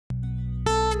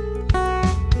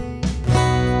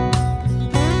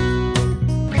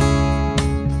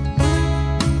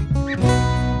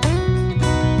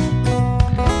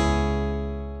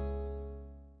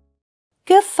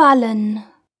gefallen.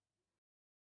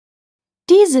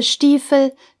 Diese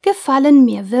Stiefel gefallen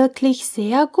mir wirklich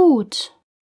sehr gut.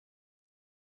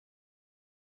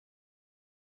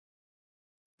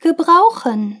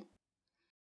 Gebrauchen.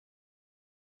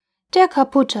 Der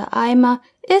kaputte Eimer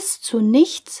ist zu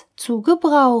nichts zu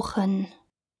gebrauchen.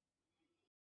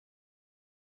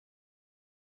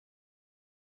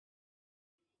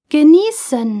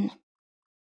 Genießen.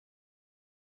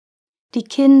 Die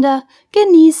Kinder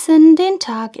genießen den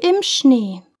Tag im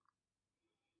Schnee.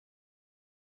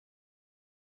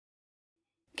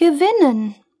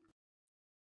 Gewinnen.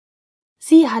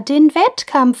 Sie hat den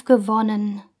Wettkampf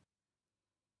gewonnen.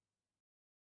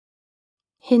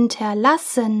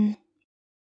 Hinterlassen.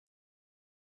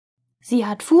 Sie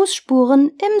hat Fußspuren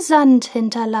im Sand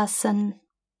hinterlassen.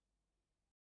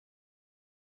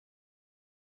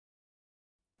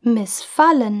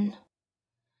 Missfallen.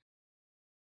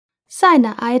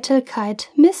 Seine Eitelkeit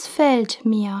missfällt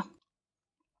mir.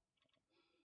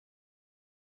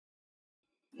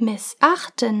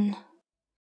 Missachten.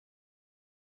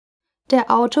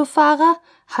 Der Autofahrer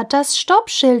hat das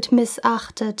Stoppschild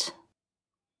missachtet.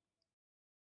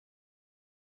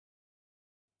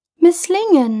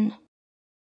 Misslingen.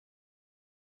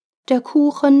 Der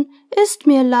Kuchen ist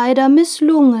mir leider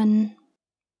misslungen.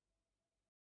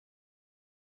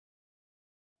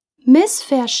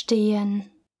 Missverstehen.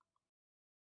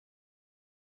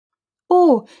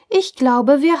 Oh, ich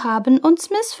glaube, wir haben uns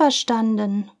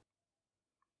missverstanden.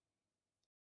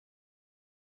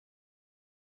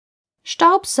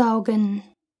 Staubsaugen.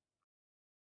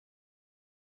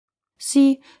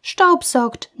 Sie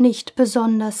staubsaugt nicht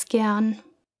besonders gern.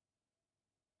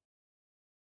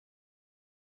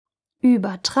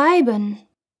 Übertreiben.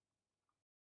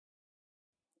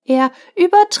 Er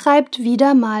übertreibt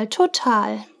wieder mal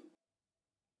total.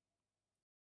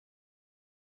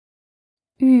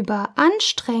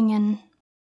 Überanstrengen.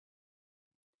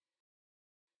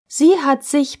 Sie hat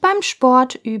sich beim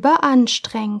Sport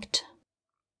überanstrengt.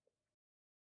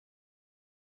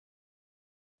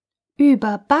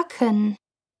 Überbacken.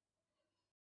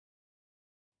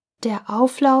 Der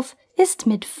Auflauf ist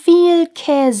mit viel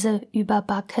Käse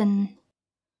überbacken.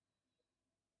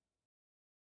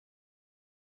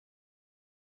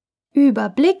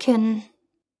 Überblicken.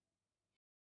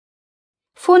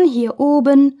 Von hier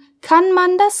oben kann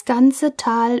man das ganze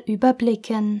Tal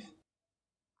überblicken.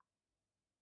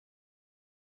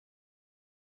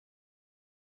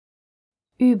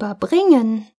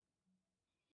 Überbringen.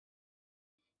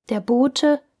 Der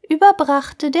Bote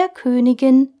überbrachte der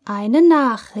Königin eine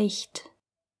Nachricht.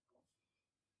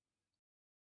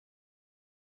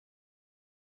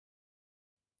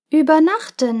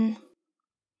 Übernachten.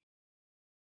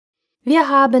 Wir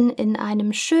haben in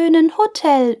einem schönen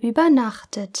Hotel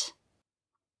übernachtet.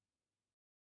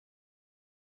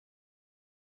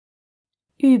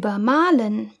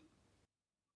 Übermalen.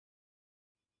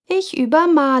 Ich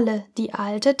übermale die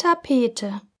alte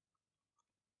Tapete.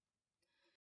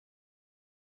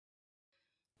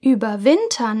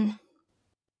 Überwintern.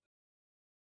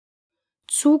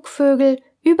 Zugvögel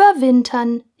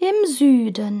überwintern im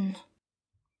Süden.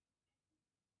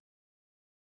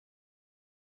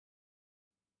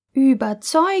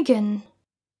 Überzeugen.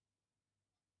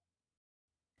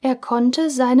 Er konnte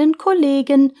seinen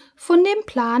Kollegen von dem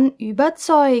Plan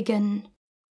überzeugen.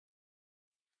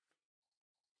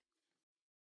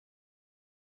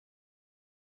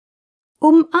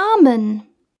 Umarmen.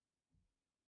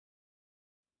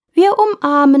 Wir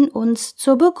umarmen uns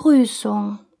zur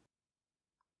Begrüßung.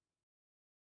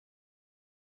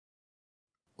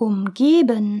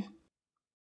 Umgeben.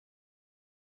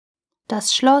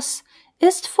 Das Schloss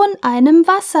ist von einem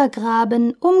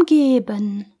Wassergraben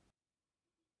umgeben.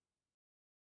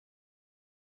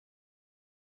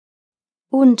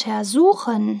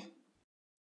 Untersuchen.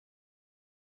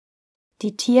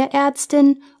 Die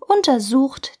Tierärztin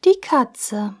untersucht die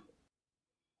Katze.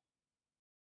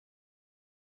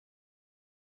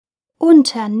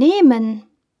 Unternehmen.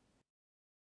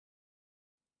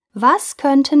 Was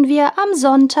könnten wir am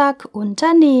Sonntag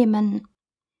unternehmen?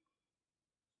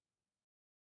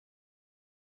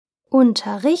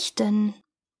 Unterrichten.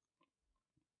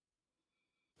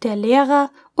 Der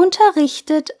Lehrer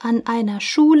unterrichtet an einer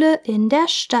Schule in der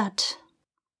Stadt.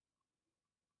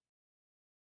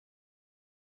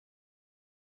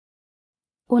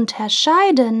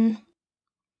 Unterscheiden.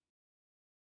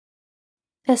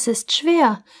 Es ist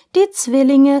schwer, die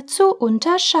Zwillinge zu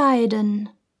unterscheiden.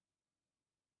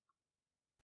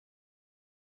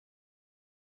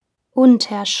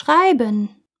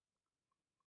 Unterschreiben.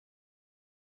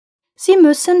 Sie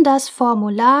müssen das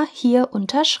Formular hier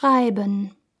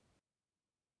unterschreiben.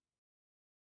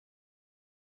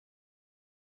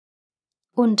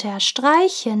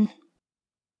 Unterstreichen.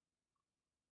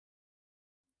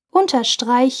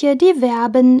 Unterstreiche die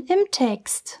Verben im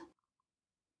Text.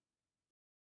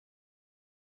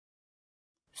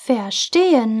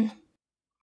 Verstehen.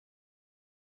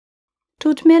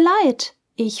 Tut mir leid,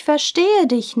 ich verstehe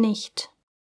dich nicht.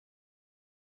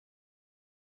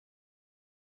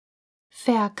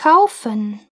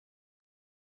 Verkaufen.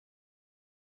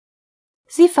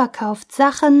 Sie verkauft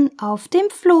Sachen auf dem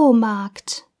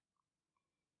Flohmarkt.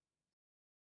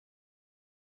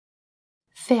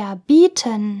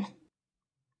 Verbieten.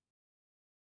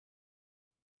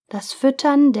 Das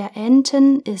Füttern der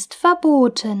Enten ist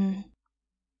verboten.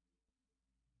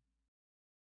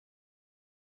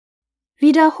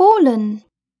 Wiederholen.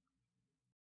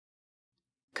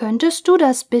 Könntest du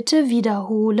das bitte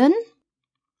wiederholen?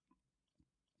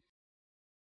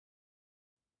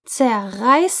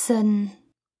 Zerreißen.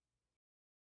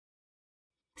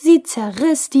 Sie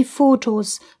zerriss die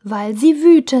Fotos, weil sie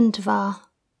wütend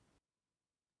war.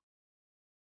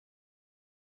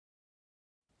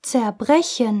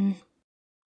 Zerbrechen.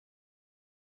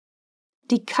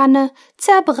 Die Kanne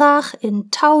zerbrach in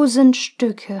 1000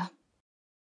 Stücke.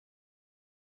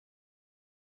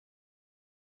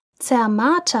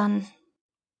 Zermartern.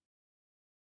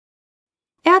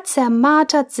 Er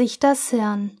zermartert sich das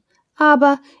Hirn,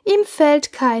 aber ihm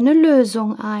fällt keine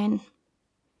Lösung ein.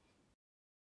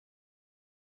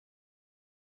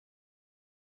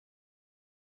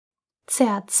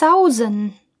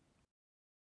 Zerzausen.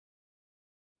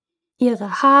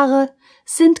 Ihre Haare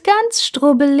sind ganz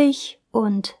strubbelig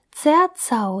und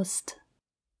zerzaust.